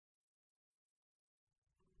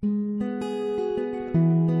One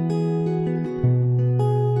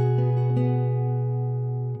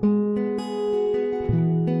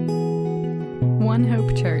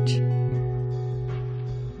Hope Church.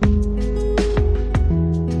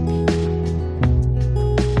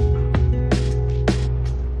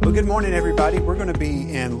 Well, good morning, everybody. We're going to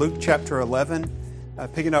be in Luke chapter 11,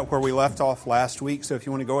 picking up where we left off last week. So if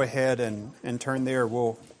you want to go ahead and turn there,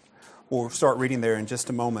 we'll start reading there in just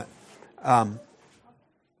a moment.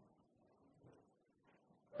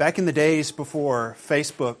 Back in the days before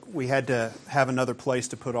Facebook, we had to have another place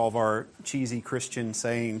to put all of our cheesy Christian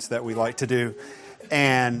sayings that we like to do.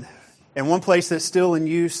 And one place that's still in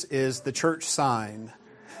use is the church sign.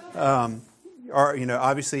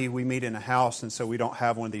 Obviously we meet in a house, and so we don't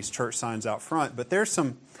have one of these church signs out front. But there's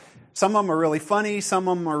some of them are really funny. Some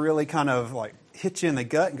of them are really kind of like hit you in the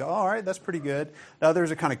gut and go, all right, that's pretty good. The others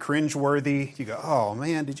are kind of cringeworthy. You go, oh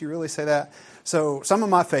man, did you really say that? So some of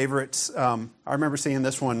my favorites, I remember seeing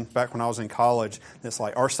this one back when I was in college. It's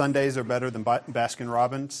like, our Sundays are better than Baskin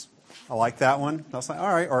Robbins. I like that one. I was like,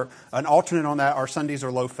 all right. Or an alternate on that, our Sundays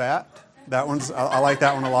are low fat. That one's, I like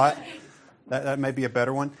that one a lot. That may be a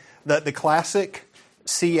better one. The classic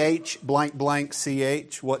CH blank blank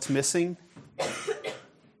CH, what's missing?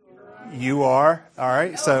 You are. All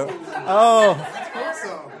right. So,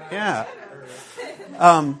 yeah.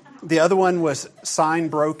 The other one was sign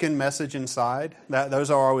broken, message inside.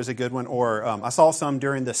 Those are always a good one. Or I saw some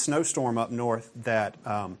during the snowstorm up north that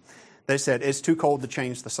they said, it's too cold to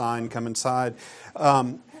change the sign, come inside.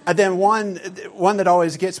 And then one that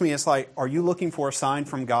always gets me is like, are you looking for a sign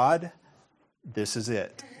from God? This is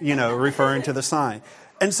it, referring to the sign.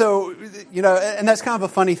 And so, and that's kind of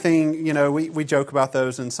a funny thing, we joke about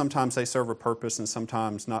those, and sometimes they serve a purpose and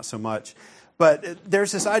sometimes not so much. But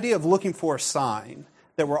there's this idea of looking for a sign,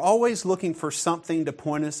 that we're always looking for something to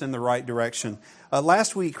point us in the right direction.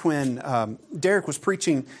 Last week when Derek was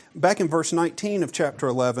preaching, back in verse 19 of chapter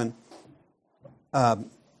 11,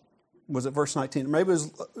 was it verse 19? Maybe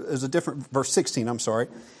it was a different, verse 16, I'm sorry.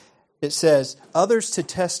 It says, others to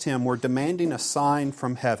test him were demanding a sign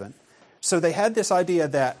from heaven. So they had this idea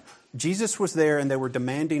that Jesus was there and they were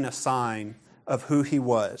demanding a sign of who he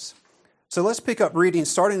was. So let's pick up reading,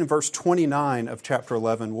 starting in verse 29 of chapter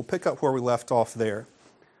 11. We'll pick up where we left off there.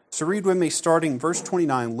 So read with me, starting verse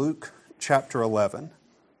 29, Luke chapter 11.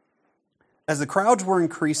 As the crowds were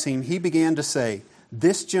increasing, he began to say,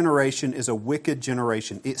 this generation is a wicked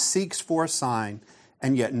generation. It seeks for a sign,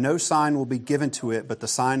 and yet no sign will be given to it but the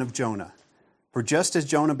sign of Jonah. For just as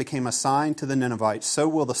Jonah became a sign to the Ninevites, so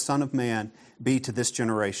will the Son of Man be to this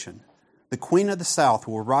generation. The queen of the south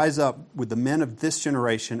will rise up with the men of this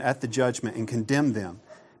generation at the judgment and condemn them,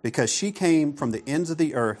 because she came from the ends of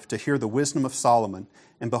the earth to hear the wisdom of Solomon,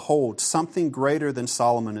 and behold, something greater than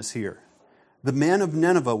Solomon is here. The men of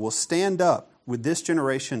Nineveh will stand up with this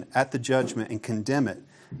generation at the judgment and condemn it,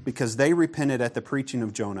 because they repented at the preaching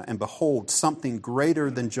of Jonah, and behold, something greater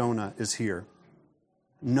than Jonah is here.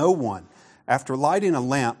 No one, after lighting a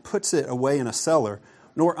lamp, puts it away in a cellar,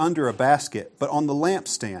 nor under a basket, but on the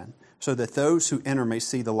lampstand, so that those who enter may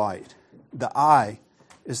see the light. The eye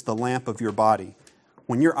is the lamp of your body.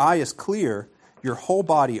 When your eye is clear, your whole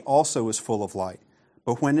body also is full of light.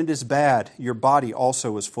 But when it is bad, your body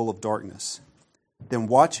also is full of darkness. Then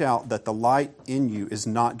watch out that the light in you is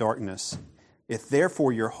not darkness. If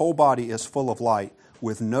therefore your whole body is full of light,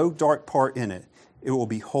 with no dark part in it, it will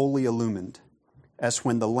be wholly illumined, as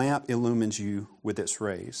when the lamp illumines you with its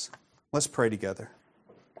rays. Let's pray together.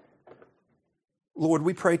 Lord,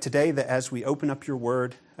 we pray today that as we open up your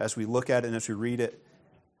word, as we look at it and as we read it,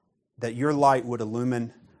 that your light would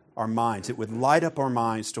illumine our minds. It would light up our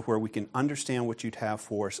minds to where we can understand what you'd have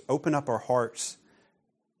for us. Open up our hearts.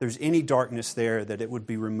 If there's any darkness there, that it would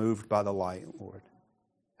be removed by the light, Lord.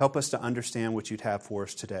 Help us to understand what you'd have for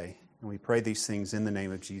us today. And we pray these things in the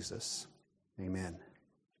name of Jesus. Amen.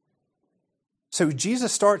 So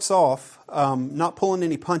Jesus starts off not pulling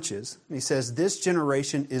any punches. He says, this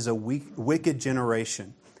generation is a wicked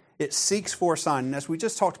generation. It seeks for a sign. And as we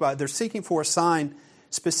just talked about, they're seeking for a sign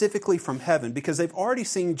specifically from heaven because they've already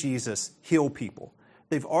seen Jesus heal people.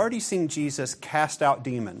 They've already seen Jesus cast out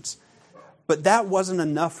demons. But that wasn't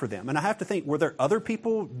enough for them. And I have to think, were there other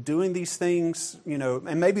people doing these things?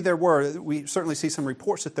 And maybe there were. We certainly see some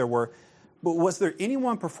reports that there were. But was there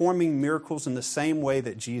anyone performing miracles in the same way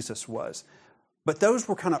that Jesus was? But those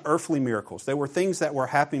were kind of earthly miracles. They were things that were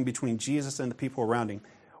happening between Jesus and the people around him.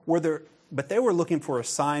 But they were looking for a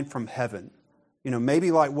sign from heaven. Maybe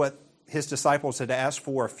like what his disciples had asked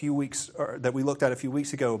for that we looked at a few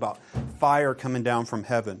weeks ago about fire coming down from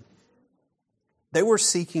heaven. They were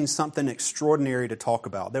seeking something extraordinary to talk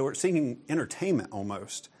about. They were seeking entertainment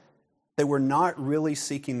almost. They were not really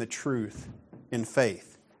seeking the truth in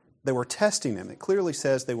faith. They were testing him. It clearly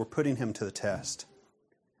says they were putting him to the test.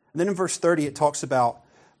 And then in verse 30, it talks about,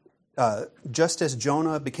 just as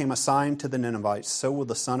Jonah became a sign to the Ninevites, so will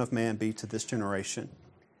the Son of Man be to this generation.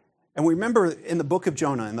 And we remember in the book of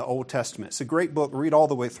Jonah in the Old Testament, it's a great book, read all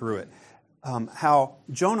the way through it, how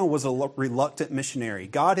Jonah was a reluctant missionary.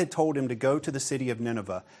 God had told him to go to the city of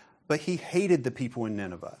Nineveh, but he hated the people in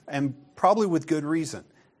Nineveh, and probably with good reason.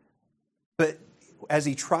 But as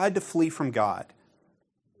he tried to flee from God,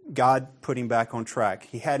 God put him back on track.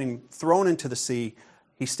 He had him thrown into the sea.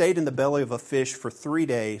 He stayed in the belly of a fish for 3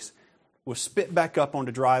 days, was spit back up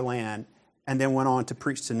onto dry land, and then went on to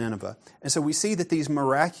preach to Nineveh. And so we see that these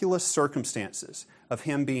miraculous circumstances of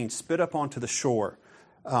him being spit up onto the shore,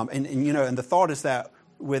 and the thought is that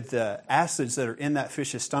with the acids that are in that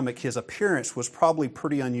fish's stomach, his appearance was probably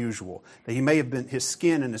pretty unusual. That his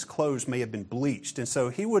skin and his clothes may have been bleached. And so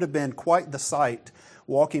he would have been quite the sight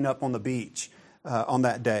walking up on the beach on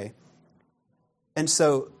that day. And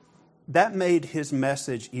so that made his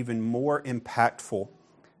message even more impactful.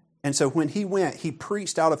 And so when he went, he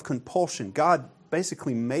preached out of compulsion. God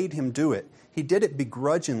basically made him do it. He did it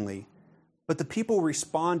begrudgingly, but the people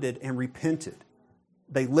responded and repented.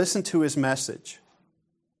 They listened to his message.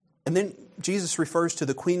 And then Jesus refers to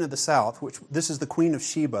the Queen of the South, which this is the Queen of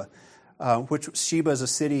Sheba, which Sheba is a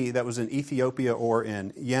city that was in Ethiopia or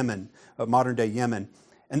in Yemen, modern-day Yemen.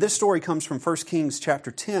 And this story comes from 1 Kings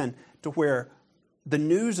chapter 10, to where the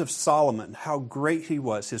news of Solomon, how great he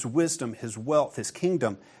was, his wisdom, his wealth, his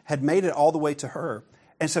kingdom, had made it all the way to her.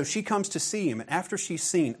 And so she comes to see him. And after she's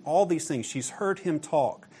seen all these things, she's heard him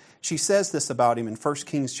talk. She says this about him in 1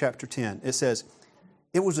 Kings chapter 10. It says,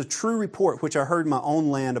 "It was a true report which I heard in my own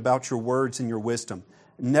land about your words and your wisdom.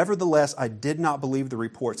 Nevertheless, I did not believe the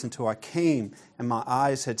reports until I came and my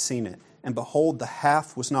eyes had seen it. And behold, the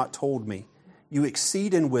half was not told me. You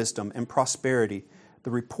exceed in wisdom and prosperity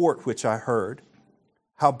the report which I heard.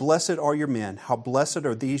 How blessed are your men, how blessed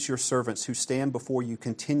are these your servants who stand before you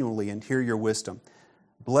continually and hear your wisdom.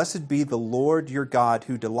 Blessed be the Lord your God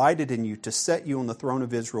who delighted in you to set you on the throne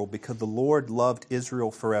of Israel, because the Lord loved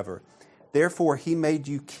Israel forever. Therefore he made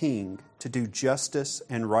you king to do justice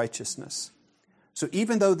and righteousness." So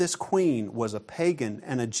even though this queen was a pagan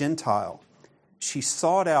and a Gentile, she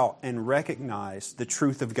sought out and recognized the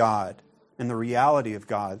truth of God and the reality of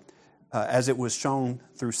God as it was shown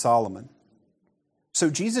through Solomon. So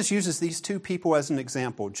Jesus uses these two people as an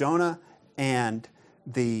example, Jonah and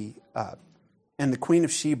the Queen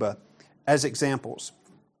of Sheba, as examples.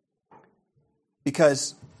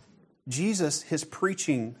 Because Jesus, his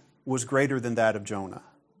preaching was greater than that of Jonah.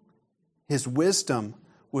 His wisdom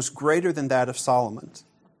was greater than that of Solomon's.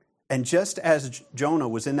 And just as Jonah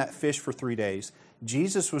was in that fish for 3 days,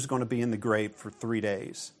 Jesus was going to be in the grave for 3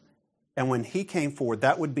 days. And when he came forward,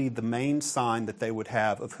 that would be the main sign that they would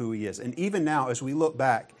have of who he is. And even now, as we look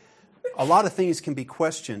back, a lot of things can be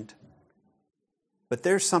questioned, but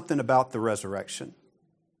there's something about the resurrection.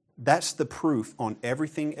 That's the proof on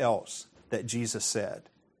everything else that Jesus said.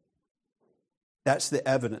 That's the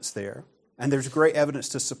evidence there. And there's great evidence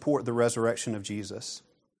to support the resurrection of Jesus.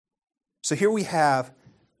 So here we have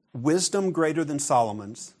wisdom greater than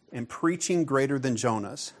Solomon's and preaching greater than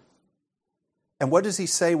Jonah's. And what does he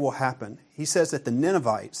say will happen? He says that the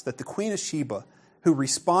Ninevites, that the Queen of Sheba, who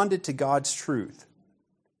responded to God's truth,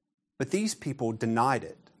 but these people denied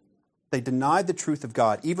it. They denied the truth of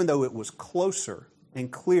God, even though it was closer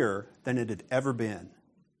and clearer than it had ever been.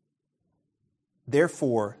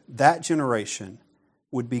 Therefore, that generation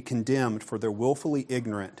would be condemned for their willfully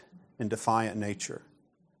ignorant and defiant nature.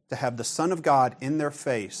 To have the Son of God in their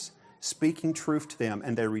face, speaking truth to them,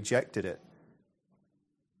 and they rejected it,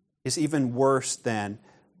 is even worse than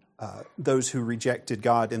those who rejected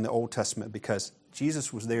God in the Old Testament, because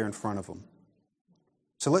Jesus was there in front of them.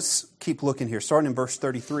 So let's keep looking here. Starting in verse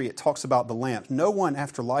 33, it talks about the lamp. "No one,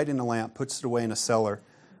 after lighting a lamp, puts it away in a cellar,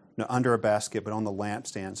 under a basket, but on the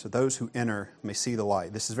lampstand, so those who enter may see the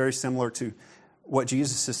light." This is very similar to what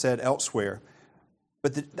Jesus has said elsewhere.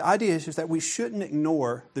 But the idea is that we shouldn't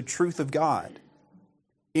ignore the truth of God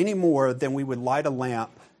any more than we would light a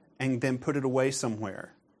lamp and then put it away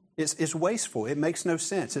somewhere. It's wasteful. It makes no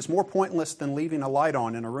sense. It's more pointless than leaving a light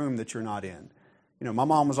on in a room that you're not in. My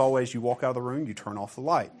mom was always, you walk out of the room, you turn off the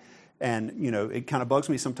light. And, it kind of bugs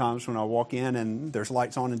me sometimes when I walk in and there's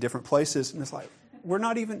lights on in different places. And it's like, we're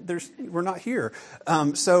not here.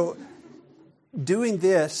 So doing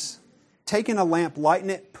this, taking a lamp,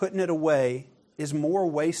 lighting it, putting it away, is more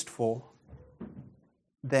wasteful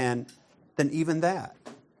than even that.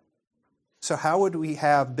 So how would we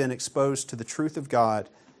have been exposed to the truth of God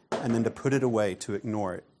and then to put it away, to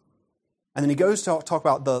ignore it? And then he goes to talk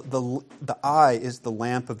about the eye is the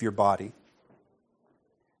lamp of your body.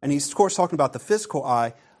 And he's, of course, talking about the physical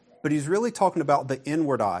eye, but he's really talking about the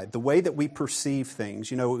inward eye, the way that we perceive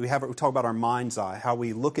things. You know, we talk about our mind's eye, how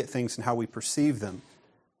we look at things and how we perceive them.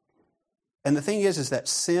 And the thing is that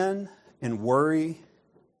sin and worry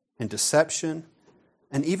and deception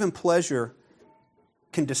and even pleasure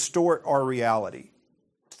can distort our reality,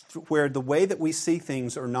 where the way that we see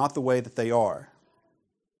things are not the way that they are.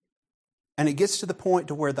 And it gets to the point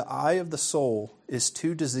to where the eye of the soul is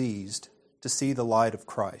too diseased to see the light of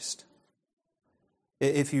Christ.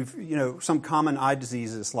 If you've, some common eye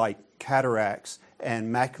diseases like cataracts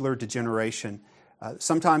and macular degeneration,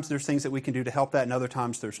 sometimes there's things that we can do to help that and other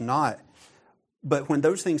times there's not. But when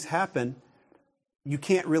those things happen, you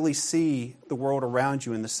can't really see the world around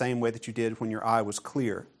you in the same way that you did when your eye was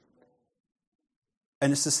clear.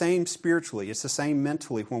 And it's the same spiritually, it's the same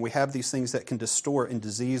mentally when we have these things that can distort and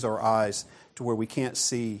disease our eyes to where we can't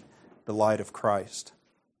see the light of Christ.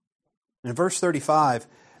 In verse 35,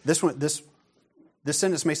 this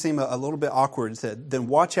sentence may seem a little bit awkward. It said, then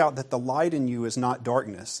watch out that the light in you is not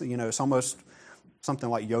darkness. It's almost something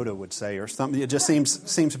like Yoda would say or something. It just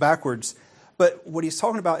seems backwards. But what he's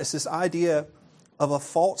talking about is this idea of a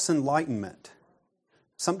false enlightenment.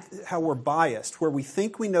 How we're biased, where we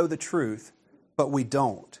think we know the truth, but we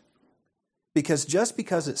don't. Because just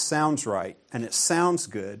because it sounds right and it sounds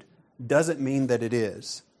good doesn't mean that it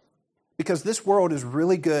is. Because this world is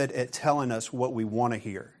really good at telling us what we want to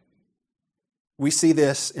hear. We see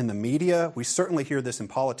this in the media. We certainly hear this in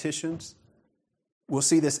politicians. We'll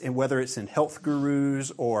see this in whether it's in health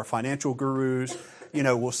gurus or financial gurus.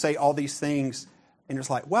 We'll say all these things, and it's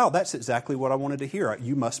like, wow, that's exactly what I wanted to hear.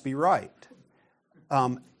 You must be right.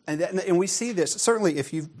 And we see this, certainly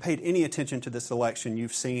if you've paid any attention to this election,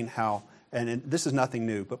 you've seen how, and this is nothing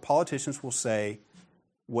new, but politicians will say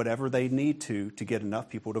whatever they need to get enough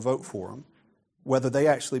people to vote for them, whether they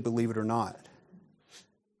actually believe it or not.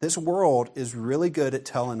 This world is really good at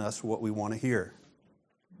telling us what we want to hear.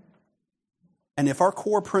 And if our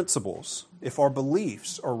core principles, if our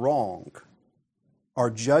beliefs are wrong, our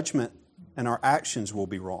judgment and our actions will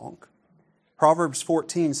be wrong. Proverbs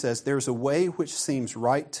 14 says, there's a way which seems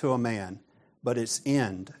right to a man, but its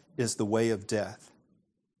end is the way of death.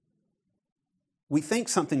 We think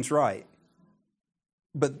something's right,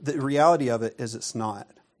 but the reality of it is it's not.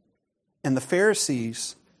 And the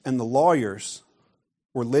Pharisees and the lawyers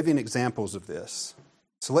were living examples of this.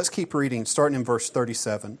 So let's keep reading, starting in verse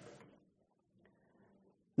 37.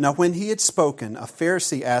 Now when he had spoken, a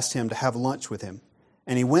Pharisee asked him to have lunch with him,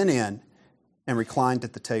 and he went in and reclined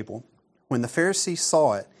at the table. When the Pharisee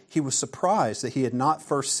saw it, he was surprised that he had not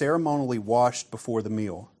first ceremonially washed before the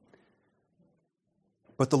meal.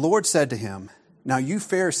 But the Lord said to him, now you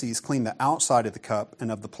Pharisees clean the outside of the cup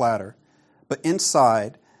and of the platter, but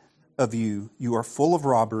inside of you are full of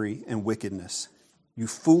robbery and wickedness. You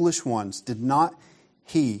foolish ones, did not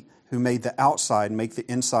he who made the outside make the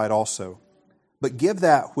inside also? But give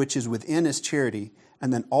that which is within as charity,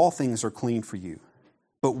 and then all things are clean for you.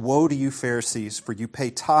 But woe to you Pharisees, for you pay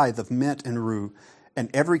tithe of mint and rue and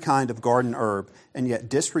every kind of garden herb, and yet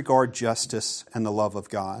disregard justice and the love of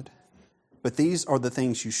God. But these are the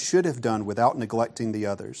things you should have done without neglecting the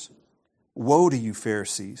others. Woe to you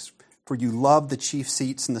Pharisees, for you love the chief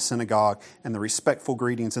seats in the synagogue and the respectful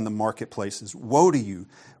greetings in the marketplaces. Woe to you,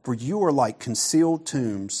 for you are like concealed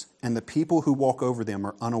tombs, and the people who walk over them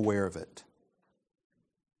are unaware of it.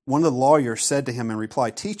 One of the lawyers said to him in reply,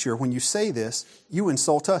 Teacher, when you say this, you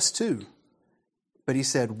insult us too. But he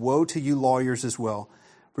said, Woe to you lawyers as well,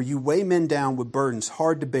 for you weigh men down with burdens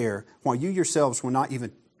hard to bear, while you yourselves will not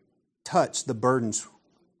even touch the burdens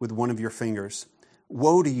with one of your fingers.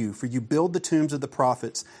 Woe to you, for you build the tombs of the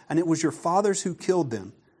prophets, and it was your fathers who killed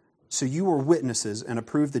them. So you were witnesses and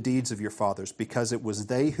approved the deeds of your fathers, because it was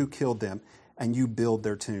they who killed them, and you build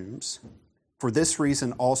their tombs. For this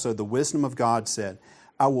reason also the wisdom of God said,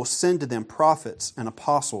 I will send to them prophets and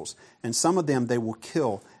apostles, and some of them they will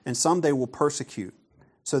kill, and some they will persecute,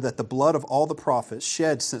 so that the blood of all the prophets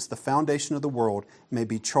shed since the foundation of the world may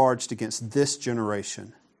be charged against this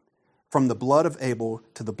generation. From the blood of Abel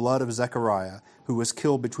to the blood of Zechariah, who was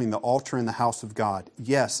killed between the altar and the house of God.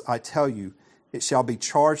 Yes, I tell you, it shall be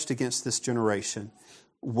charged against this generation.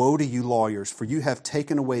 Woe to you lawyers, for you have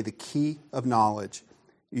taken away the key of knowledge.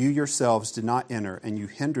 You yourselves did not enter, and you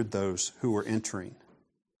hindered those who were entering.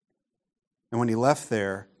 And when he left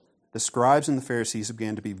there, the scribes and the Pharisees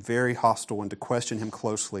began to be very hostile and to question him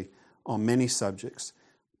closely on many subjects,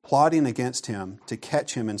 plotting against him to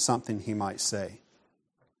catch him in something he might say.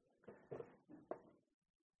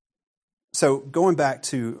 So going back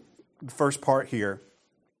to the first part here,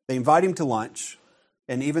 They invite him to lunch,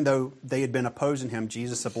 and even though they had been opposing him,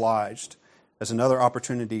 Jesus obliged as another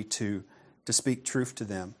opportunity to speak truth to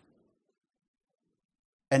them.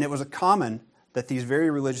 And it was common that these very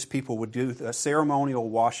religious people would do a ceremonial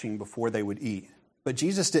washing before they would eat. But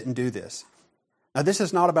Jesus didn't do this. Now, this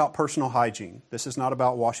is not about personal hygiene. This is not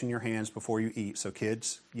about washing your hands before you eat. So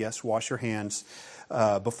kids, yes, wash your hands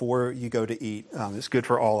before you go to eat. It's good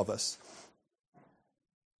for all of us.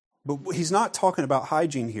 But he's not talking about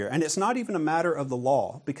hygiene here. And it's not even a matter of the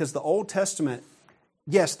law, because the Old Testament,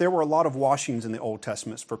 yes, there were a lot of washings in the Old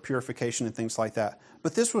Testament for purification and things like that.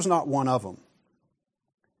 But this was not one of them.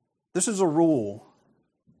 This is a rule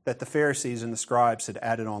that the Pharisees and the scribes had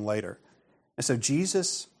added on later. And so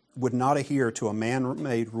Jesus would not adhere to a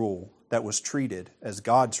man-made rule that was treated as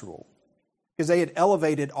God's rule, because they had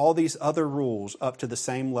elevated all these other rules up to the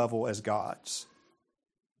same level as God's.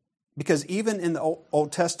 Because even in the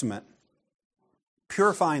Old Testament,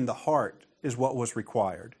 purifying the heart is what was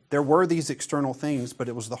required. There were these external things, but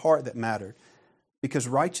it was the heart that mattered, because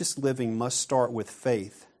righteous living must start with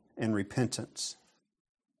faith and repentance.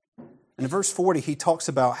 And in verse 40, he talks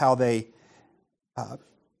about how the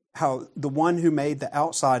one who made the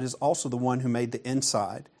outside is also the one who made the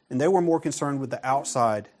inside. And they were more concerned with the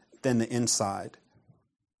outside than the inside.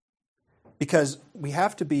 Because we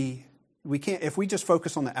can't, if we just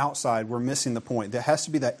focus on the outside, we're missing the point. There has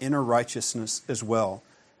to be that inner righteousness as well.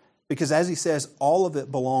 Because as he says, all of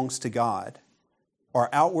it belongs to God. Our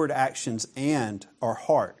outward actions and our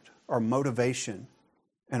heart, our motivation,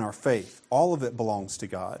 and our faith, all of it belongs to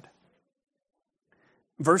God.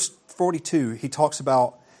 Verse 42, he talks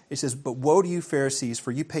about, it says, "But woe to you, Pharisees,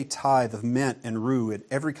 for you pay tithe of mint and rue and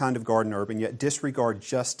every kind of garden herb, and yet disregard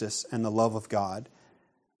justice and the love of God.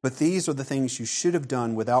 But these are the things you should have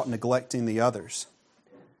done without neglecting the others."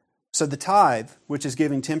 So the tithe, which is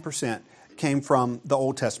giving 10%, came from the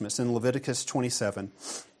Old Testament. It's in Leviticus 27.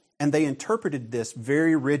 And they interpreted this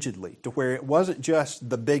very rigidly to where it wasn't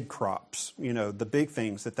just the big crops, the big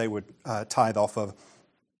things that they would tithe off of,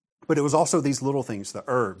 but it was also these little things, the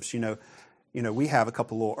herbs. We have a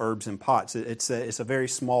couple little herbs in pots. It's a very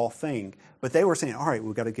small thing. But they were saying, all right,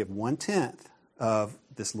 we've got to give 1/10 of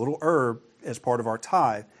this little herb as part of our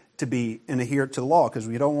tithe to be and adhere to the law, because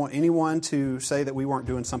we don't want anyone to say that we weren't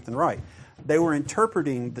doing something right. They were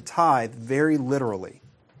interpreting the tithe very literally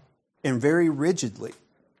and very rigidly.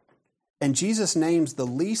 And Jesus names the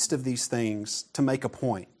least of these things to make a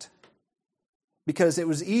point. Because it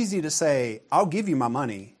was easy to say, I'll give you my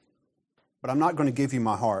money, but I'm not going to give you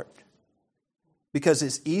my heart. Because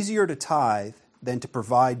it's easier to tithe than to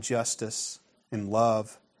provide justice and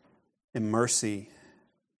love and mercy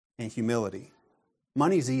and humility.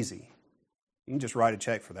 Money's easy. You can just write a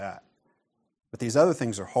check for that. But these other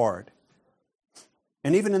things are hard.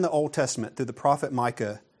 And even in the Old Testament, through the prophet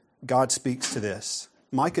Micah, God speaks to this.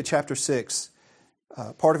 Micah chapter 6,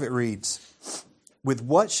 part of it reads, "With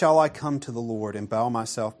what shall I come to the Lord and bow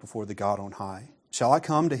myself before the God on high? Shall I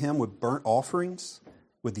come to him with burnt offerings,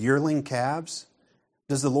 with yearling calves?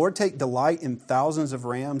 Does the Lord take delight in thousands of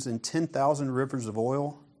rams and 10,000 rivers of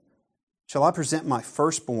oil? Shall I present my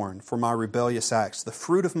firstborn for my rebellious acts, the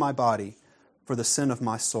fruit of my body for the sin of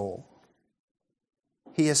my soul?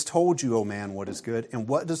 He has told you, O man, what is good, and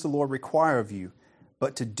what does the Lord require of you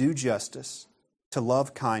but to do justice, to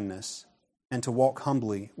love kindness, and to walk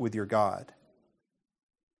humbly with your God?"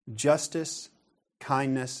 Justice,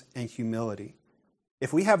 kindness, and humility.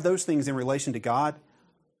 If we have those things in relation to God,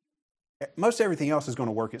 most everything else is going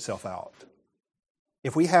to work itself out.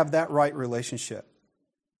 If we have that right relationship.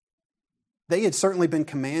 They had certainly been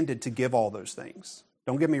commanded to give all those things.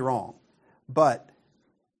 Don't get me wrong. But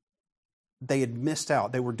they had missed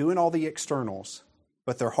out. They were doing all the externals,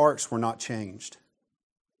 but their hearts were not changed.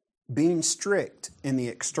 Being strict in the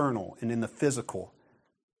external and in the physical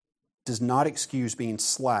does not excuse being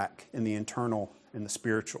slack in the internal and the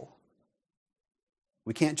spiritual.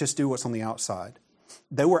 We can't just do what's on the outside.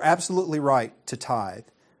 They were absolutely right to tithe,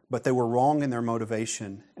 but they were wrong in their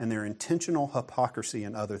motivation and their intentional hypocrisy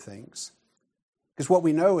in other things. Because what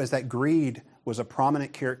we know is that greed was a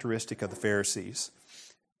prominent characteristic of the Pharisees.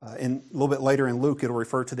 And a little bit later in Luke, it'll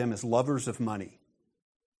refer to them as lovers of money.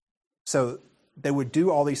 So they would do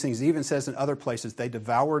all these things. It even says in other places, they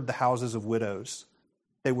devoured the houses of widows.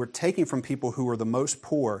 They were taking from people who were the most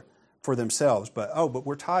poor for themselves. But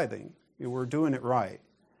we're tithing. We're doing it right.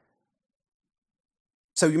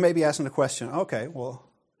 So you may be asking the question, okay, well,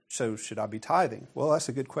 so should I be tithing? Well, that's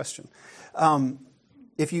a good question.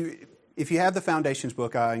 If if you have the Foundations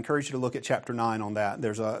book, I encourage you to look at chapter 9 on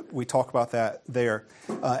that. We talk about that there.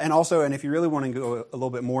 And if you really want to go a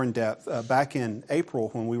little bit more in depth, back in April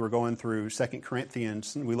when we were going through 2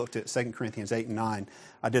 Corinthians, we looked at 2 Corinthians 8 and 9.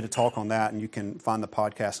 I did a talk on that, and you can find the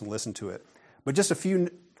podcast and listen to it. But just a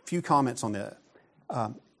few comments on that.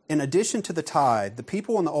 In addition to the tithe, the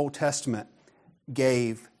people in the Old Testament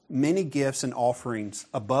gave many gifts and offerings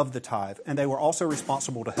above the tithe, and they were also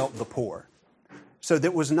responsible to help the poor. So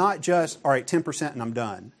that was not just, all right, 10% and I'm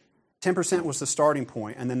done. 10% was the starting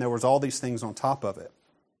point, and then there was all these things on top of it.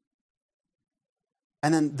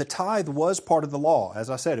 And then the tithe was part of the law. As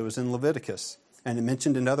I said, it was in Leviticus, and it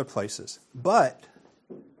mentioned in other places. But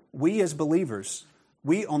we as believers,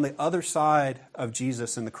 we on the other side of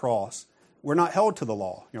Jesus and the cross, we're not held to the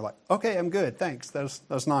law. You're like, okay, I'm good, thanks,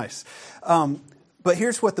 that's nice. But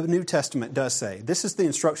here's what the New Testament does say. This is the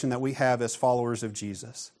instruction that we have as followers of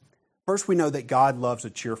Jesus. First, we know that God loves a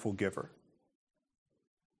cheerful giver.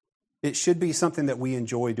 It should be something that we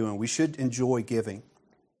enjoy doing. We should enjoy giving.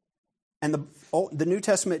 And the New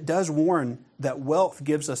Testament does warn that wealth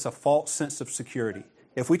gives us a false sense of security.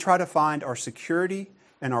 If we try to find our security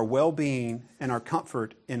and our well-being and our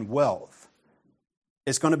comfort in wealth,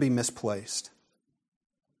 it's going to be misplaced.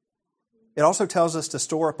 It also tells us to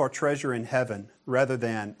store up our treasure in heaven rather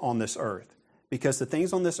than on this earth. Because the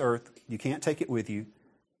things on this earth, you can't take it with you.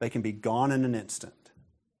 They can be gone in an instant.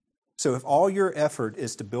 So if all your effort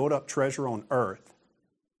is to build up treasure on earth,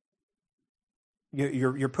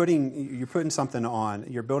 you're putting something on,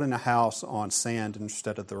 you're building a house on sand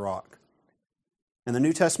instead of the rock. And the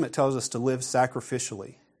New Testament tells us to live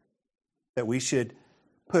sacrificially, that we should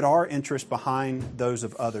put our interest behind those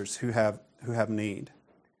of others who have need.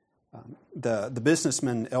 The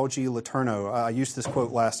businessman L.G. Letourneau, I used this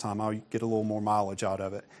quote last time, I'll get a little more mileage out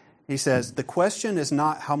of it. He says, "The question is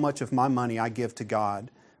not how much of my money I give to God,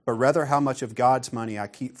 but rather how much of God's money I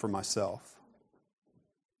keep for myself."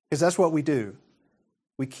 Because that's what we do.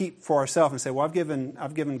 We keep for ourselves and say, well, I've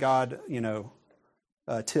given God,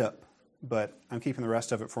 a tip, but I'm keeping the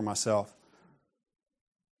rest of it for myself.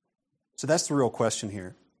 So that's the real question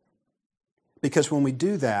here. Because when we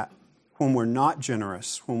do that, when we're not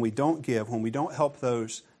generous, when we don't give, when we don't help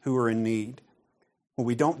those who are in need, when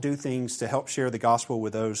we don't do things to help share the gospel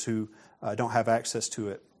with those who don't have access to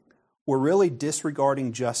it, we're really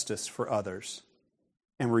disregarding justice for others.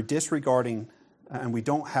 And we're disregarding, and we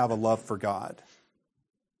don't have a love for God.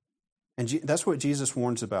 And that's what Jesus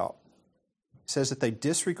warns about. He says that they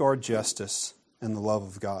disregard justice and the love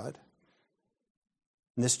of God.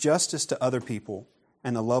 And this justice to other people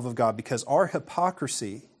and the love of God, because our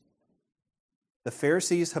hypocrisy, the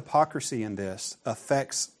Pharisees' hypocrisy in this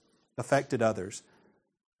affected others.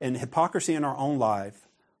 And hypocrisy in our own life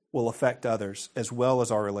will affect others as well as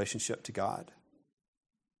our relationship to God.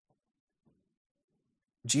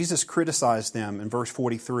 Jesus criticized them in verse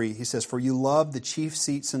 43. He says, "For you love the chief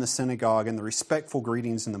seats in the synagogue and the respectful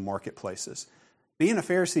greetings in the marketplaces." Being a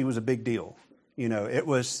Pharisee was a big deal. It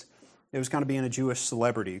was kind of being a Jewish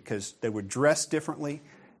celebrity because they would dress differently.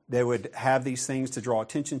 They would have these things to draw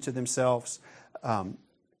attention to themselves.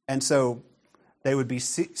 And so they would be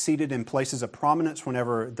seated in places of prominence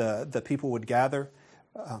whenever the people would gather.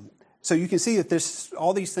 So you can see that there's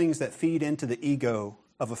all these things that feed into the ego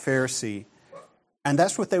of a Pharisee. And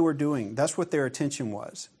that's what they were doing. That's what their attention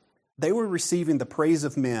was. They were receiving the praise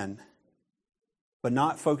of men, but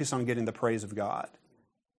not focused on getting the praise of God.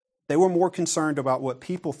 They were more concerned about what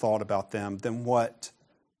people thought about them than what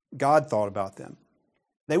God thought about them.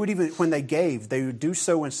 They would even, when they gave, they would do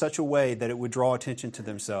so in such a way that it would draw attention to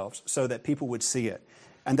themselves so that people would see it.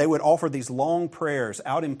 And they would offer these long prayers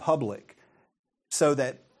out in public so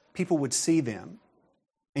that people would see them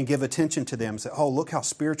and give attention to them. Say, oh, look how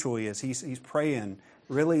spiritual he is. He's praying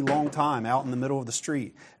really long time out in the middle of the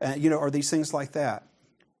street. Or these things like that.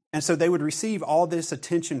 And so they would receive all this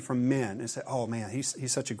attention from men and say, oh man,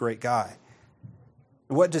 he's such a great guy.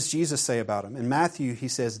 And what does Jesus say about him? In Matthew, he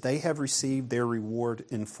says, they have received their reward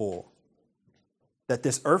in full. That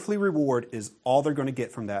this earthly reward is all they're going to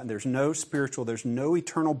get from that. And there's no spiritual, there's no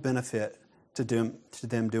eternal benefit to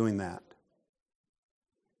them doing that.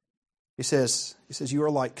 He says, you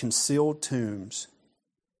are like concealed tombs,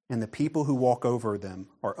 and the people who walk over them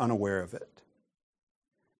are unaware of it.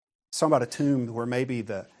 It's talking about a tomb where maybe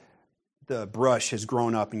the brush has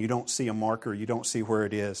grown up and you don't see a marker, you don't see where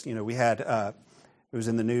it is. We had, it was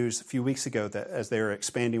in the news a few weeks ago that as they were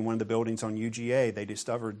expanding one of the buildings on UGA, they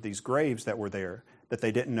discovered these graves that were there that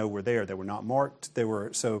they didn't know were there. They were not marked.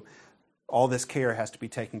 So all this care has to be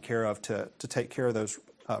taken care of to take care of those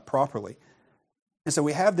properly. And so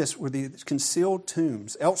we have this where these concealed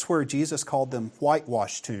tombs. Elsewhere, Jesus called them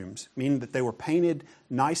whitewashed tombs, meaning that they were painted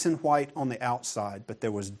nice and white on the outside, but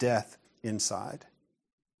there was death inside.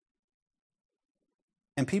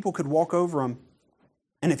 And people could walk over them,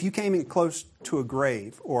 and if you came in close to a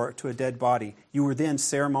grave or to a dead body, you were then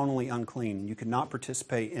ceremonially unclean. You could not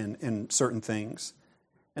participate in certain things.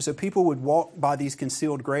 And so people would walk by these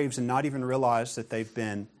concealed graves and not even realize that they've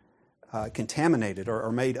been contaminated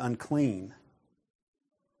or made unclean.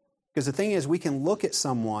 Because the thing is, we can look at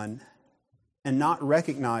someone and not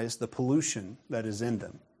recognize the pollution that is in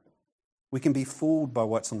them. We can be fooled by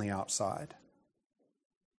what's on the outside.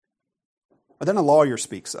 But then a lawyer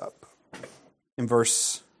speaks up in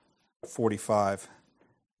verse 45.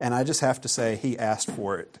 And I just have to say, he asked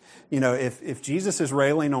for it. You know, if Jesus is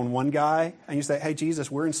railing on one guy and you say, hey, Jesus,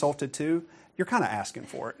 we're insulted too, you're kind of asking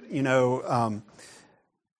for it. You know,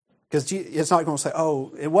 because it's not going to say,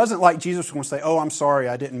 oh, it wasn't like Jesus was going to say, oh, I'm sorry,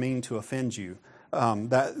 I didn't mean to offend you.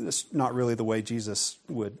 That's not really the way Jesus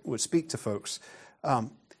would speak to folks.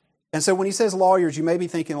 And so when he says lawyers, you may be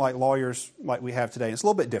thinking like lawyers like we have today. It's a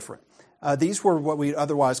little bit different. These were what we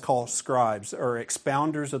otherwise call scribes or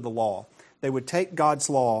expounders of the law. They would take God's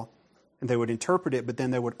law and they would interpret it, but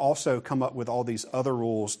then they would also come up with all these other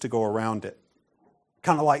rules to go around it.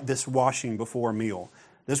 Kind of like this washing before a meal.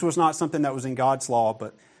 This was not something that was in God's law,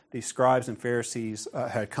 but these scribes and Pharisees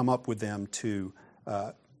had come up with them to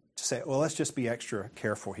say, well, let's just be extra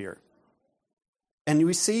careful here. And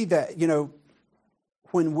we see that, you know,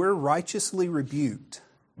 when we're righteously rebuked,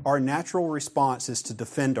 our natural response is to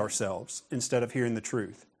defend ourselves instead of hearing the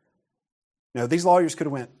truth. You know, these lawyers could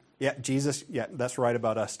have went, yeah, Jesus, yeah, that's right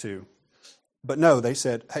about us too. But no, they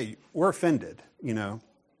said, hey, we're offended, you know.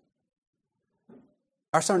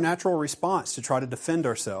 That's our natural response, to try to defend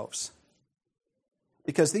ourselves.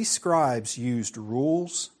 Because these scribes used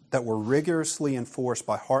rules that were rigorously enforced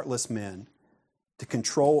by heartless men to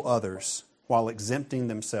control others while exempting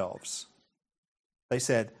themselves. They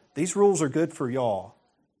said, these rules are good for y'all,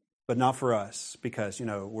 but not for us, because, you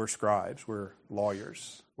know, we're scribes, we're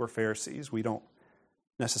lawyers, we're Pharisees. We don't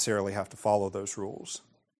necessarily have to follow those rules.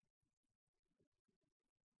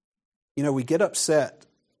 You know, we get upset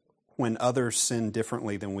when others sin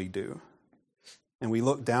differently than we do, and we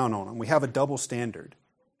look down on them. We have a double standard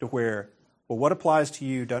to where, well, what applies to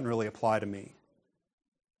you doesn't really apply to me.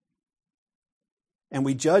 And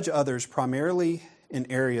we judge others primarily in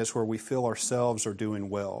areas where we feel ourselves are doing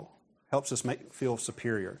well. Helps us feel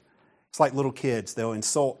superior. It's like little kids. They'll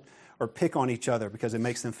insult or pick on each other because it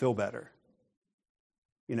makes them feel better.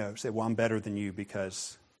 You know, say, well, I'm better than you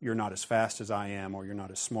because you're not as fast as I am, or you're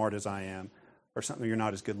not as smart as I am, or something, you're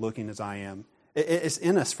not as good looking as I am. It's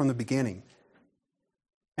in us from the beginning.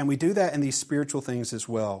 And we do that in these spiritual things as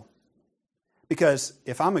well. Because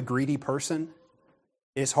if I'm a greedy person,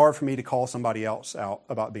 it's hard for me to call somebody else out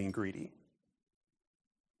about being greedy.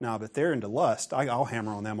 Now, if they're into lust, I'll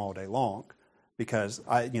hammer on them all day long because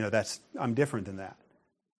I'm different than that.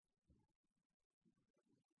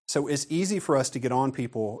 So it's easy for us to get on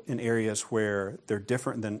people in areas where they're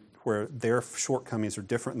different than, where their shortcomings are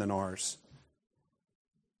different than ours.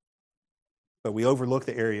 But we overlook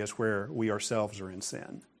the areas where we ourselves are in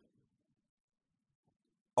sin.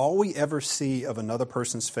 All we ever see of another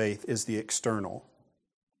person's faith is the external.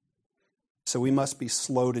 So we must be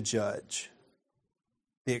slow to judge.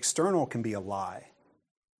 The external can be a lie.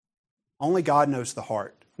 Only God knows the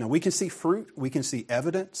heart. Now, we can see fruit, we can see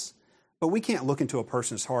evidence, but we can't look into a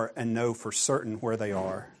person's heart and know for certain where they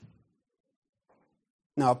are.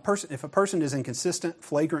 Now, if a person is in consistent,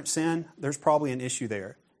 flagrant sin, there's probably an issue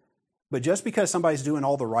there. But just because somebody's doing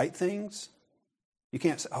all the right things, you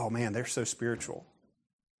can't say, oh man, they're so spiritual.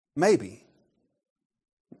 Maybe.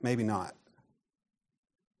 Maybe not.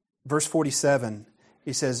 Verse 47,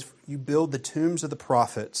 he says, you build the tombs of the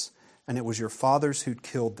prophets, and it was your fathers who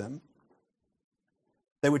killed them.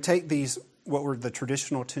 They would take these, what were the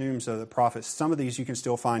traditional tombs of the prophets. Some of these you can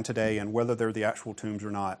still find today, and whether they're the actual tombs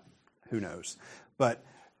or not, who knows. But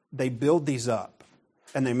they build these up,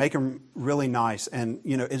 and they make them really nice. And,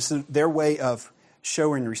 you know, it's their way of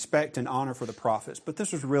showing respect and honor for the prophets. But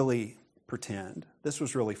this was really pretend. This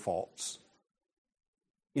was really false.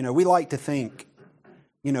 You know, we like to think,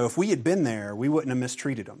 you know, if we had been there, we wouldn't have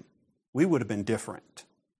mistreated them. We would have been different.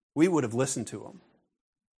 We would have listened to them.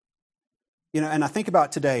 You know, and I think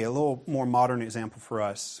about today, a little more modern example for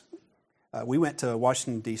us. We went to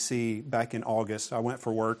Washington, D.C. back in August. I went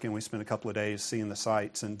for work, and we spent a couple of days seeing the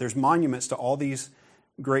sights. And there's monuments to all these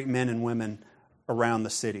great men and women around the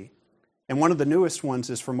city. And one of the newest ones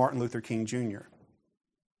is for Martin Luther King Jr.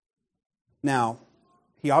 Now,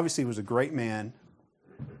 he obviously was a great man,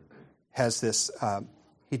 has this,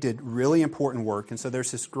 he did really important work, and so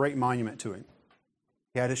there's this great monument to him.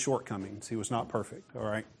 He had his shortcomings. He was not perfect, all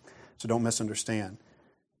right? So don't misunderstand.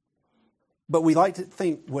 But we like to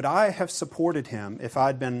think, would I have supported him if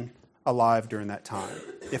I'd been alive during that time?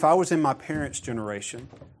 If I was in my parents' generation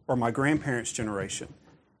or my grandparents' generation,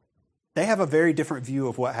 they have a very different view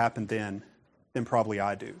of what happened then than probably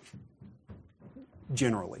I do,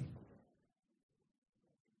 generally.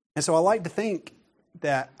 And so I like to think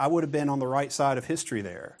that I would have been on the right side of history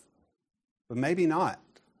there, but maybe not.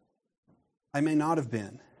 I may not have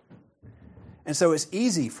been. And so it's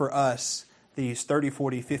easy for us, these 30,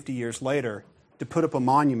 40, 50 years later, to put up a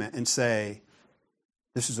monument and say,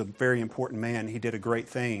 this is a very important man, he did a great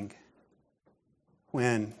thing.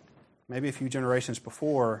 When maybe a few generations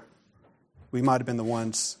before, we might have been the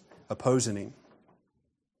ones opposing him.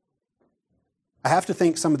 I have to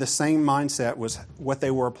think some of the same mindset was what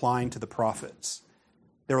they were applying to the prophets.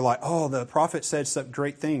 They were like, oh, the prophet said such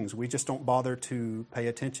great things, we just don't bother to pay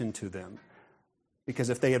attention to them. Because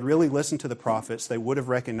if they had really listened to the prophets, they would have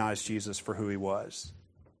recognized Jesus for who he was.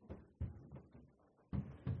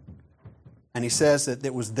 And he says that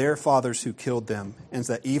it was their fathers who killed them, and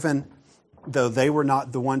that even though they were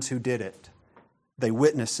not the ones who did it, they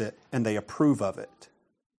witness it and they approve of it.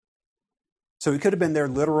 So it could have been their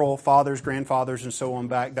literal fathers, grandfathers, and so on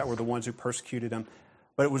back that were the ones who persecuted them.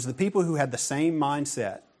 But it was the people who had the same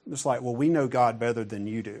mindset. It's like, well, we know God better than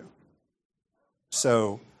you do.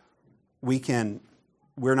 So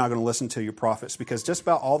we're not going to listen to your prophets, because just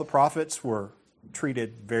about all the prophets were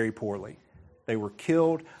treated very poorly. They were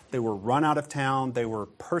killed, they were run out of town, they were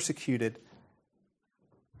persecuted.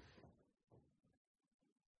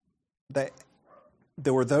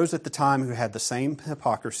 There were those at the time who had the same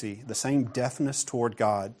hypocrisy, the same deafness toward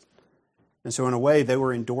God. And so in a way, they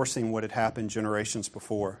were endorsing what had happened generations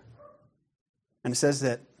before. And it says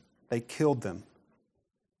that they killed them.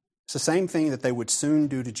 It's the same thing that they would soon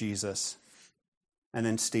do to Jesus, and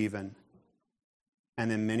then Stephen, and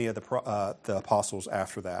then many of the apostles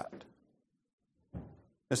after that.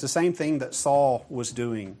 It's the same thing that Saul was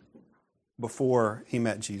doing before he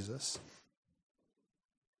met Jesus.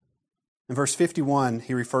 In verse 51,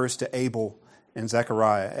 he refers to Abel and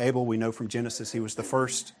Zechariah. Abel, we know from Genesis, he was the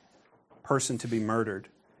first person to be murdered.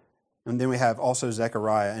 And then we have also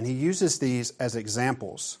Zechariah. And he uses these as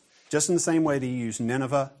examples, just in the same way that he used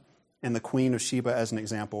Nineveh and the Queen of Sheba as an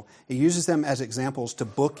example. He uses them as examples to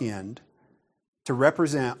bookend, to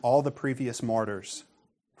represent all the previous martyrs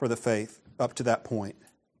for the faith up to that point.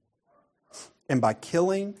 And by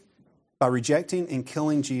rejecting and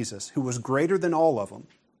killing Jesus, who was greater than all of them,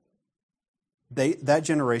 that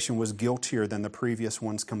generation was guiltier than the previous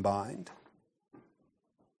ones combined.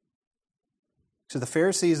 So the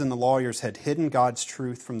Pharisees and the lawyers had hidden God's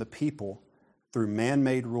truth from the people through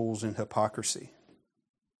man-made rules and hypocrisy.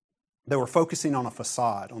 They were focusing on a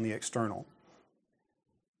facade, on the external.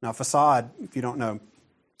 Now, facade, if you don't know,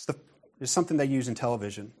 it's something they use in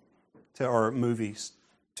television or movies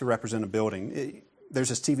to represent a building. There's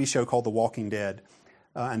this TV show called The Walking Dead,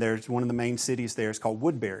 and there's one of the main cities there is called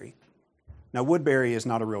Woodbury. Now, Woodbury is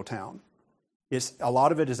not a real town. A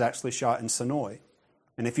lot of it is actually shot in Sonoy.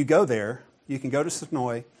 And if you go there, you can go to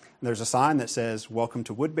Sonoy, and there's a sign that says, "Welcome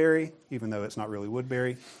to Woodbury," even though it's not really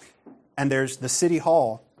Woodbury. And there's the city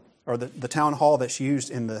hall, or the town hall that's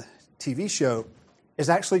used in the TV show, is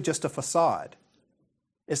actually just a facade.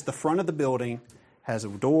 It's the front of the building, has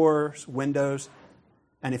doors, windows,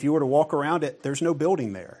 and if you were to walk around it, there's no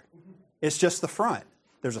building there. It's just the front.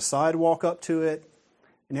 There's a sidewalk up to it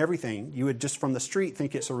and everything. You would just from the street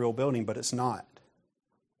think it's a real building, but it's not.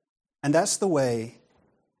 And that's the way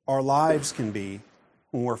our lives can be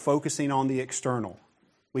when we're focusing on the external.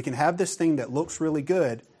 We can have this thing that looks really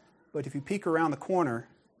good, but if you peek around the corner,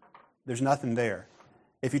 there's nothing there.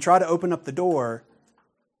 If you try to open up the door,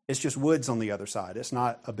 it's just woods on the other side. It's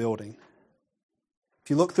not a building. If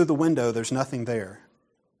you look through the window, there's nothing there.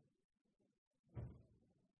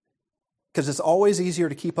 Because it's always easier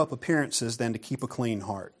to keep up appearances than to keep a clean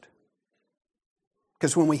heart.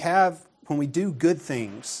 Because when we do good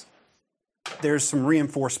things, there's some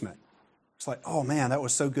reinforcement. It's like, oh man, that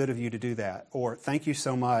was so good of you to do that. Or thank you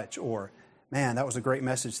so much. Or man, that was a great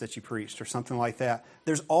message that you preached, or something like that.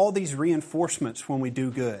 There's all these reinforcements when we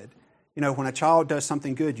do good. You know, when a child does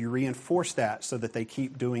something good, you reinforce that so that they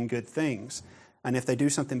keep doing good things. And if they do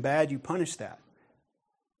something bad, you punish that.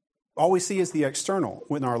 All we see is the external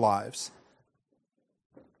in our lives.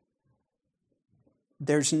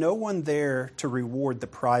 There's no one there to reward the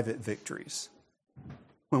private victories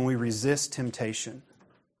when we resist temptation.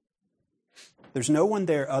 There's no one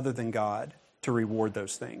there other than God to reward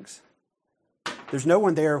those things. There's no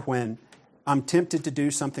one there when I'm tempted to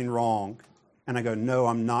do something wrong and I go, no,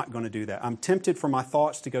 I'm not going to do that. I'm tempted for my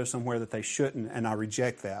thoughts to go somewhere that they shouldn't, and I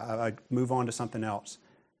reject that. I move on to something else.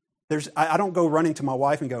 I don't go running to my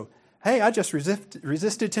wife and go, hey, I just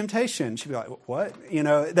resisted temptation. She'd be like, what?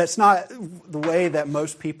 That's not the way that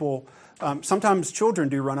most people, sometimes children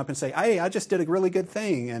do run up and say, hey, I just did a really good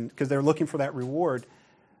thing, and because they're looking for that reward.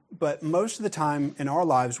 But most of the time in our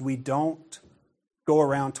lives, we don't go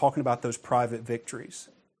around talking about those private victories.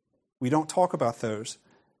 We don't talk about those.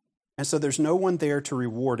 And so there's no one there to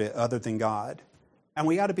reward it other than God. And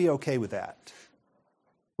we got to be okay with that.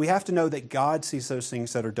 We have to know that God sees those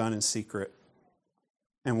things that are done in secret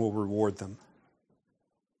and will reward them.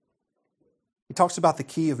 He talks about the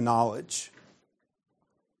key of knowledge.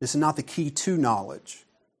 This is not the key to knowledge,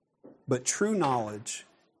 but true knowledge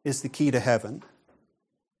is the key to heaven.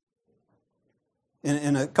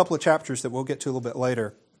 In a couple of chapters that we'll get to a little bit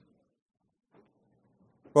later,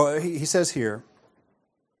 well, he says here,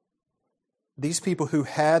 these people who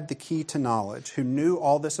had the key to knowledge, who knew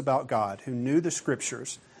all this about God, who knew the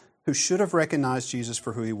Scriptures, who should have recognized Jesus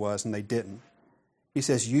for who he was, and they didn't. He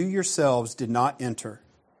says, you yourselves did not enter.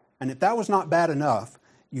 And if that was not bad enough,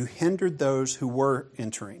 you hindered those who were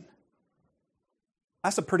entering.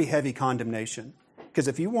 That's a pretty heavy condemnation. Because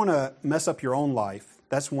if you want to mess up your own life,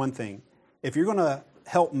 that's one thing. If you're going to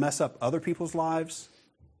help mess up other people's lives,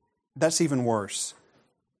 that's even worse.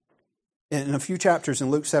 In a few chapters in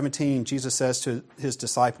Luke 17, Jesus says to his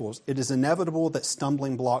disciples, it is inevitable that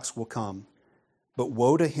stumbling blocks will come, but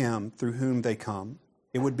woe to him through whom they come.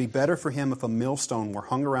 It would be better for him if a millstone were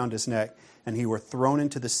hung around his neck and he were thrown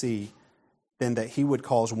into the sea than that he would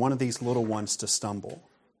cause one of these little ones to stumble.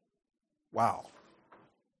 Wow.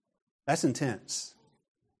 That's intense.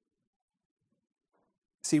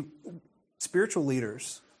 See, spiritual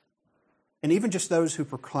leaders, and even just those who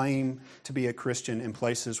proclaim to be a Christian in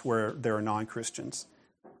places where there are non-Christians,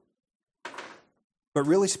 but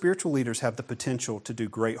really spiritual leaders have the potential to do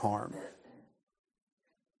great harm.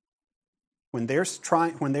 When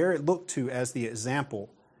they're looked to as the example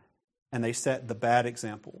and they set the bad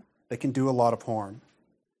example, they can do a lot of harm.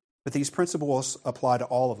 But these principles apply to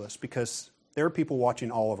all of us because there are people watching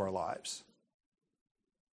all of our lives.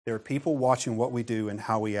 There are people watching what we do and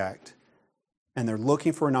how we act. And they're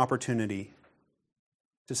looking for an opportunity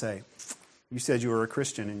to say, you said you were a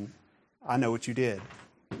Christian and I know what you did.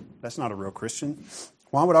 That's not a real Christian.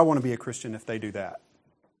 Why would I want to be a Christian if they do that?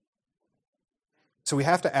 So we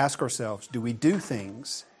have to ask ourselves, do we do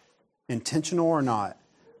things, intentional or not,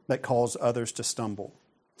 that cause others to stumble?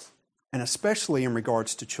 And especially in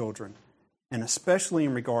regards to children, and especially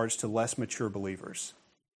in regards to less mature believers.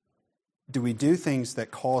 Do we do things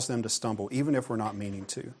that cause them to stumble, even if we're not meaning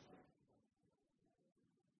to?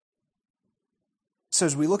 So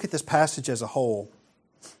as we look at this passage as a whole,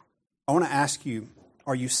 I want to ask you,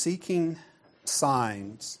 are you seeking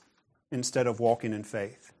signs instead of walking in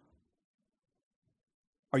faith?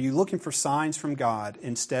 Are you looking for signs from God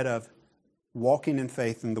instead of walking in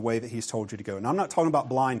faith in the way that He's told you to go? And I'm not talking about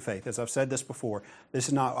blind faith. As I've said this before, this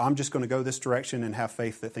is not, I'm just going to go this direction and have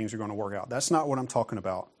faith that things are going to work out. That's not what I'm talking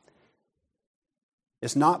about.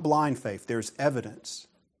 It's not blind faith. There's evidence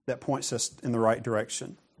that points us in the right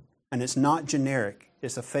direction. And it's not generic.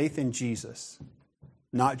 It's a faith in Jesus.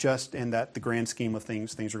 Not just in that the grand scheme of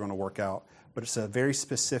things are going to work out. But it's a very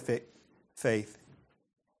specific faith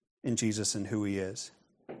in Jesus and who He is.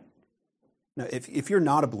 Now, if you're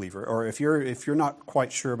not a believer, or if you're not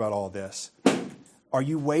quite sure about all this, are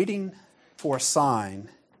you waiting for a sign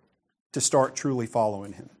to start truly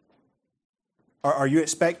following Him? Are you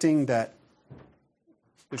expecting that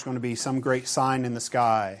there's going to be some great sign in the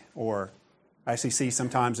sky? Or I actually see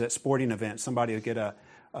sometimes at sporting events, somebody will get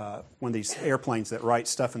one of these airplanes that write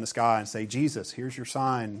stuff in the sky and say, Jesus, here's your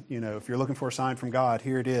sign. You know, if you're looking for a sign from God,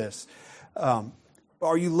 here it is.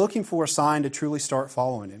 Are you looking for a sign to truly start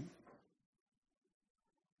following Him?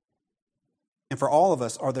 And for all of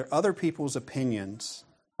us, are there other people's opinions?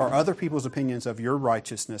 Are other people's opinions of your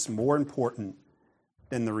righteousness more important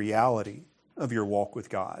than the reality of your walk with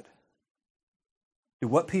God? Do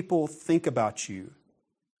what people think about you,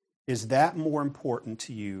 is that more important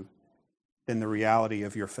to you than the reality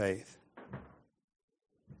of your faith?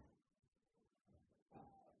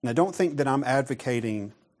 Now, don't think that I'm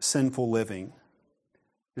advocating sinful living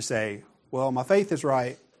to say, well, my faith is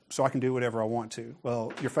right, so I can do whatever I want to.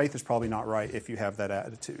 Well, your faith is probably not right if you have that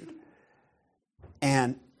attitude.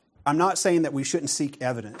 And I'm not saying that we shouldn't seek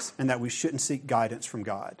evidence and that we shouldn't seek guidance from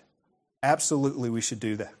God. Absolutely, we should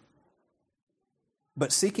do that.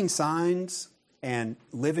 But seeking signs and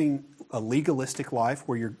living a legalistic life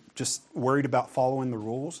where you're just worried about following the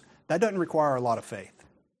rules, that doesn't require a lot of faith.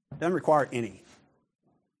 It doesn't require any.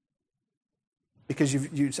 Because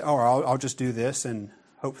you say, I'll just do this and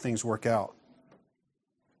hope things work out.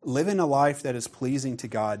 Living a life that is pleasing to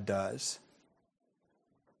God does.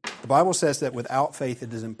 The Bible says that without faith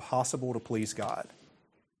it is impossible to please God.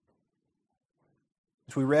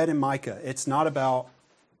 As we read in Micah, it's not about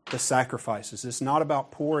the sacrifices. It's not about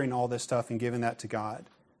pouring all this stuff and giving that to God.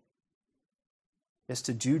 It's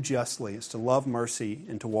to do justly. It's to love mercy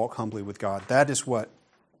and to walk humbly with God. That is what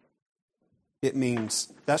it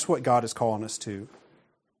means. That's what God is calling us to.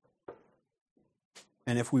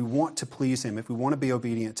 And if we want to please Him, if we want to be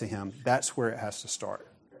obedient to Him, that's where it has to start.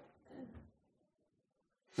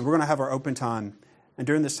 And we're going to have our open time. And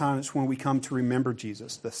during this time, it's when we come to remember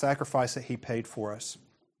Jesus, the sacrifice that He paid for us.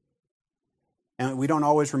 And we don't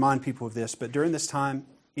always remind people of this, but during this time,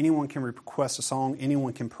 anyone can request a song,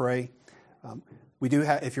 anyone can pray. We do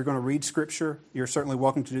have, if you're going to read Scripture, you're certainly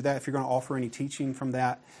welcome to do that. If you're going to offer any teaching from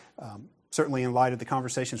that, certainly in light of the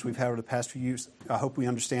conversations we've had over the past few years, I hope we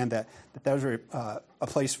understand that there's a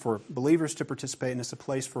place for believers to participate, and it's a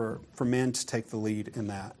place for men to take the lead in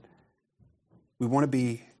that. We want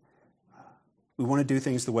to do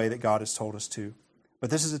things the way that God has told us to.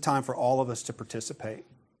 But this is a time for all of us to participate,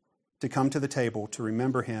 to come to the table, to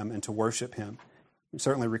remember Him, and to worship Him. You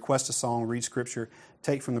certainly request a song, read Scripture,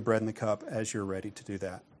 take from the bread and the cup as you're ready to do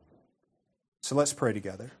that. So let's pray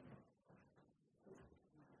together.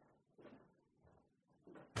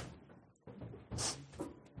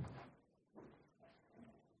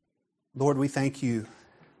 Lord, we thank You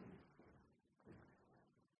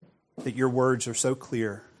that Your words are so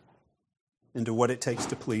clear into what it takes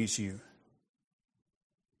to please You.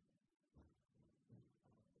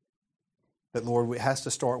 That, Lord, it has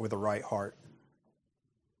to start with a right heart.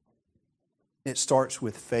 It starts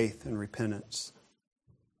with faith and repentance,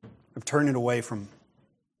 of turning away from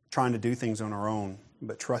trying to do things on our own,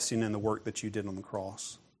 but trusting in the work that You did on the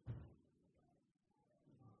cross.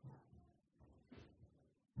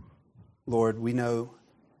 Lord, we know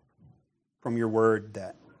from Your word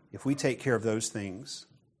that if we take care of those things,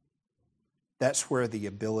 that's where the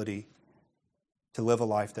ability to live a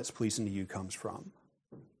life that's pleasing to You comes from.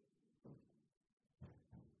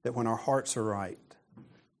 That when our hearts are right,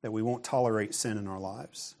 that we won't tolerate sin in our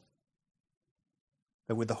lives.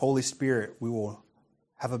 That with the Holy Spirit, we will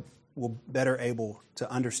better able to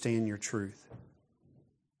understand Your truth.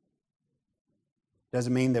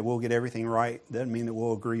 Doesn't mean that we'll get everything right. Doesn't mean that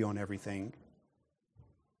we'll agree on everything.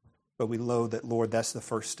 But we know that, Lord, that's the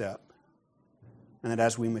first step. And that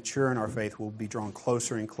as we mature in our faith, we'll be drawn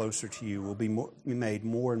closer and closer to You. We'll be made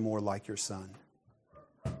more and more like Your Son.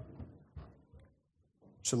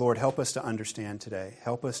 So, Lord, help us to understand today.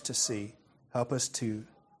 Help us to see. Help us to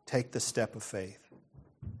take the step of faith,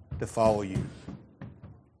 to follow You,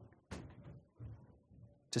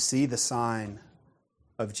 to see the sign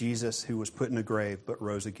of Jesus who was put in a grave but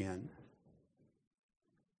rose again,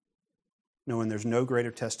 knowing there's no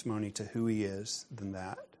greater testimony to who He is than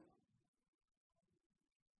that.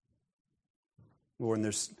 Lord, and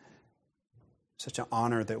there's such an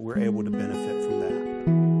honor that we're able to benefit from that.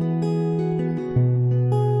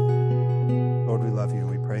 Lord, we love You, and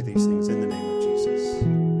we pray these things in the name of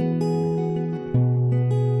Jesus.